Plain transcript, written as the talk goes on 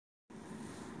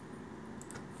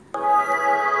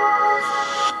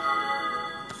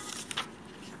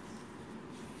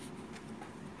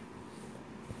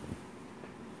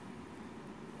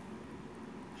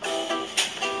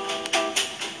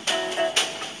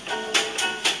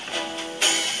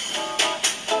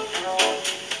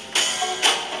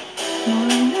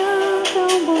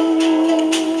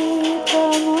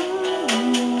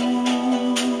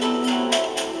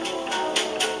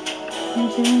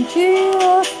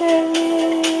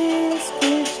feliz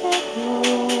que chegou,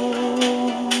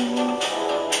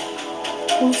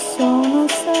 o som no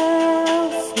céu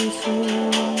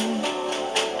sussurrou,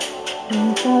 em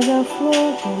cada flor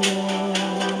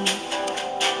brilhou,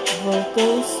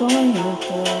 voltou o sonho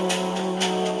teu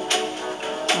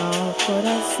ao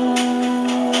coração.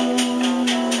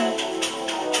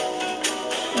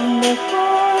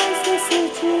 Depois desse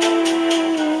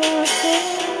dia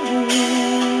feliz,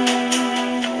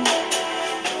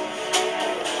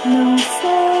 não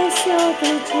sei se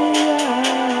outro dia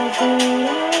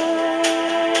haverá.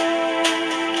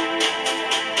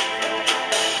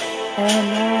 É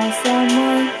nossa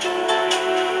manhã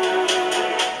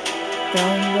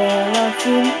tão bela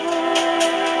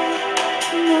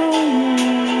manhã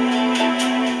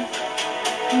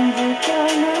de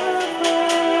carnaval.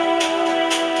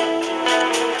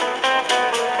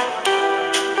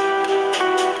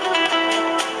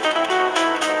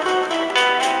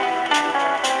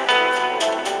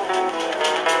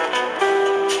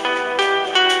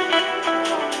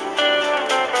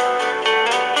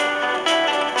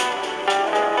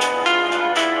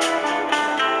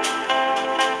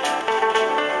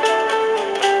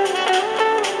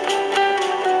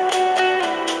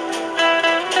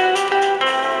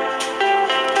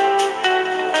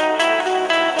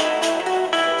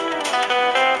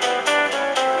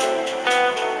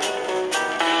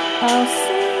 I'll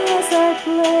sing as I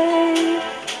play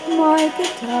my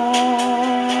guitar.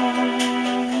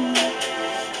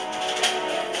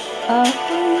 I'll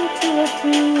cling to a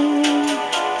tune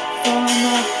from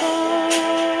my heart.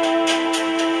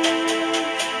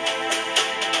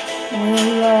 Will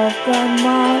love come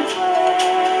my way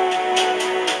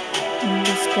in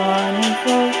this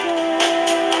carnival day?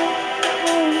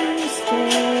 Will you stay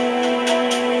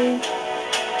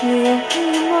here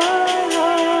in my